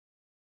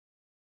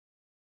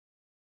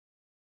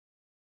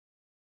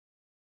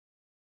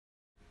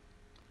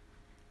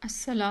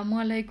আসসালামু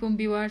আলাইকুম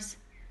ভিউয়ার্স,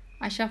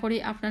 আশা করি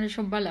আপনারা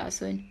সব ভালো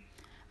আছেন।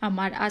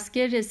 আমার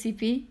আজকের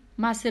রেসিপি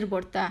মাছের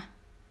ভর্তা।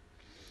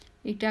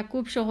 এটা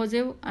খুব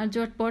সহজেও আর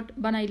ঝটপট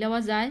বানাই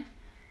লওয়া যায়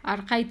আর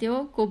খাইতেও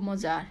খুব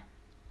মজার।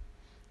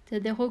 তো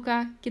দেখো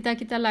কিতা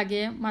কিতা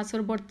লাগে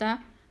মাছের ভর্তা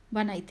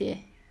বানাইতে।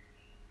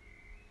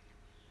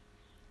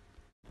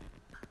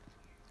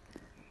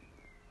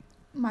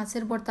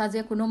 মাছের ভর্তা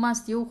যে কোনো মাছ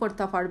দিয়েও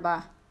করতে পারবা।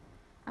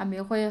 আমি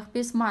কয়েক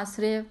পিস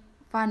মাছরে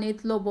পানিত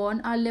লবণ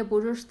আর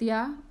লেবুর রস দিয়া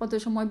কত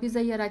সময়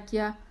ভিজাইয়া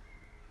রাখিয়া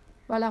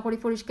ভালো করে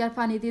পরিষ্কার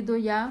পানি দিয়ে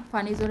ধুইয়া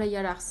পানি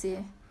জড়াইয়া রাখছি।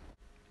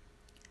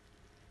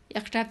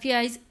 একটা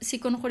পেঁয়াজ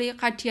চিকন করে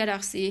কাটিয়া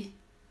রাখছি।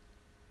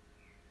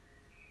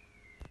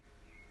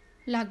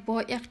 লাগবো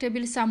 1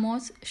 টেবিল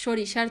চামচ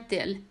সরিষার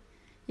তেল,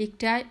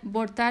 একটাই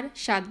ভর্তার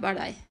স্বাদ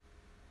বাড়ায়।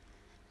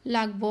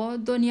 লাগবো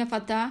ধনিয়া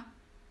পাতা,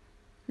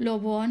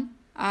 লবণ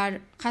আর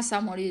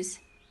কাঁচামরিচ।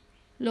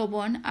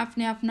 লবণ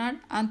আপনি আপনার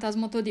আন্দাজ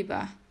মতো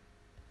দিবা।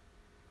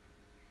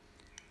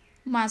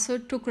 মাছের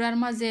টুকরার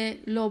মাঝে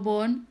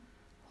লবণ,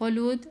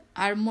 হলুদ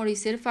আর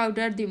মরিচের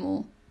পাউডার দিমু।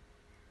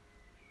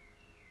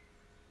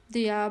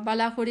 দিয়া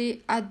বালা করে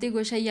আদি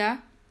গোসাইয়া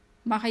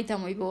মাখাইতাম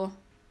হইব।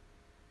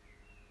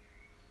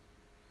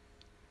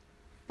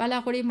 বালা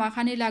করে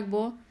মাখানি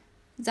লাগবো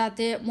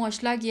যাতে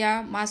মশলা গিয়া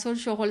মাছের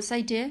সকল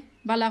সাইডে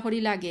বালা করে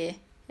লাগে।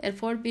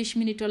 এরপর 20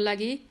 মিনিটর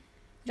লাগি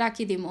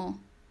রাখি দিম।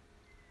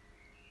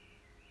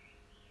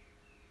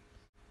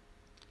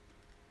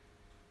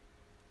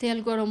 তেল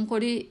গরম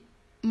করে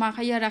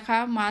মাখাইয়া রাখা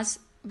মাছ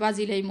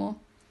ভাজি লাইম।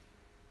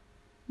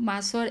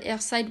 মাছের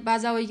এক সাইড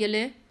ভাজা হয়ে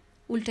গেলে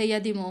উল্টাইয়া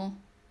দিম।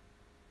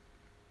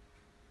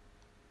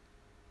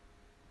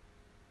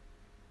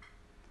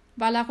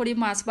 বালা করে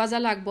মাছ ভাজা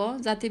লাগবো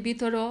যাতে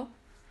ভিতরও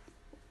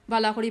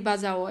বালা করে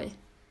ভাজা হয়।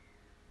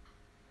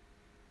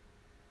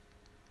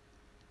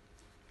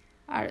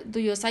 আর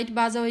দুইও সাইড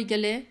ভাজা হয়ে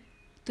গেলে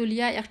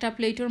তুলিয়া একটা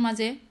প্লেটের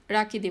মাঝে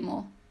রাখি দিম।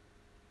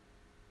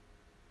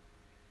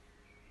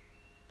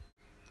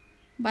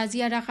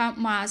 ভাজিয়া রাখা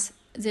মাছ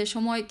যে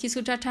সময়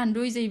কিছুটা ঠান্ডা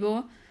হয়ে যাইব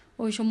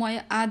ওই সময়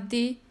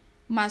আদি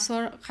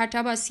মাছের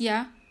খাটা বাছিয়া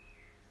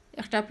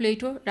একটা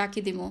প্লেটও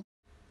রাখি দিম।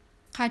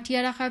 খাটিয়া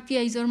রাখা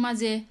পেঁয়াজের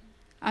মাঝে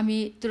আমি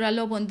তোরা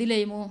লবণ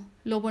দিলাইমো।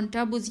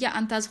 লবণটা বুঝিয়া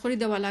আন্দাজ করে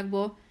দেওয়া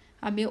লাগবো।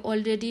 আমি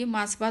অলরেডি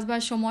মাছ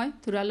ভাজবার সময়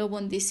তোরা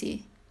লবণ দিছি।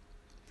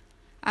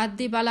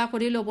 আদি বালা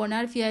করে লবণ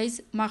আর পেঁয়াজ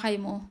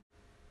মাখাইমো।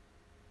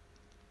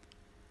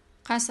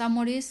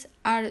 কাঁচামরিচ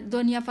আর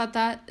ধনিয়া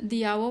পাতা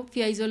দিয়াও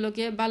পেঁয়াজের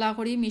লগে বালা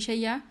করে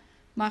মিশাইয়া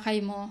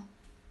মাখাইমো।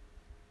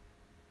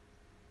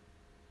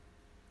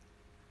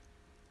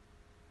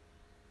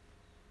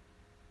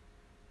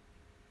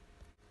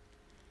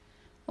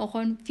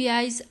 এখন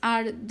পেঁয়াজ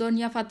আর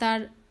ধনিয়া পাতার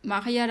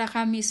মাখাইয়া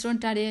রাখা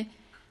মিশ্রণটারে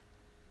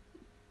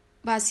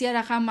বাছিয়া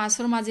রাখা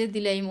মাছের মাঝে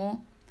দিলাইমো।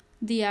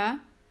 দিয়া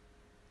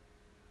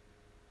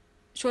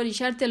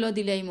সরিষার তেলও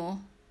দিলাইমো।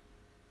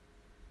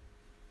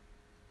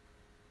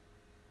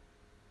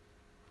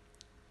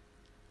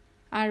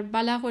 আর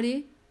বালা করে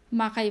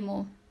মাখাইমো।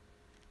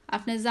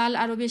 আপনি জাল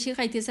আরও বেশি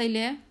খাইতে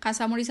চাইলে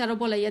কাঁচামরিচ আরও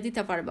বলাইয়া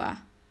দিতে পারবা।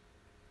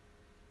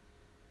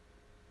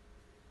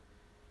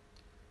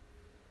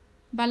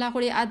 বালা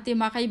করে আদি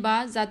মাখাইবা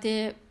যাতে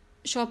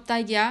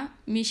সপ্তাহে গিয়া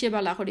মিশে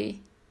বালা করে।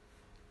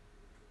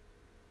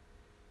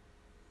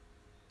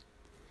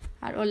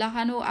 আর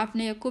ওলাখানো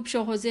আপনি খুব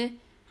সহজে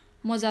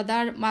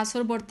মজাদার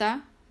মাছের ভর্তা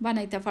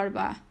বানাইতে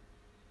পারবা।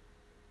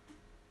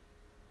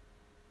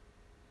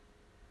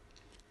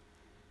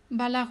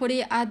 বালা করে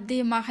আদি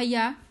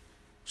মাখাইয়া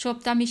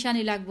সপ্তাহ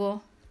মিশানি লাগবো।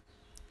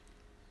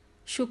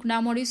 শুকনা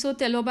মরিচ ও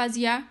তেল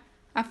বাজিয়া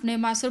আপনি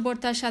মাছের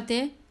ভর্তার সাথে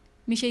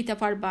মিশাইতে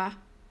পারবা।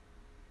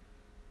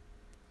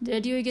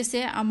 রেডি হয়ে গেছে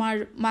আমার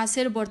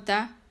মাছের ভর্তা।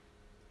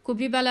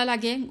 খুবই ভালো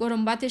লাগে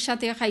গরম ভাতের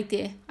সাথে খাইতে।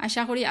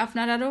 আশা করি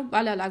আপনারারও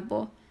ভালো লাগবো।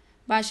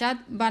 বাসাত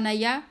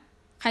বানাইয়া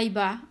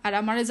খাইবা আর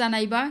আমারে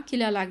জানাইবা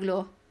কিলা লাগলো।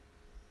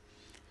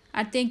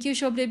 আর থ্যাংক ইউ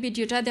সবরে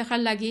ভিডিওটা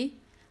দেখার লাগি।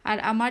 আর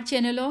আমার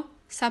চ্যানেলও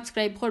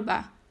সাবস্ক্রাইব করবা।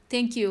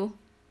 Thank you.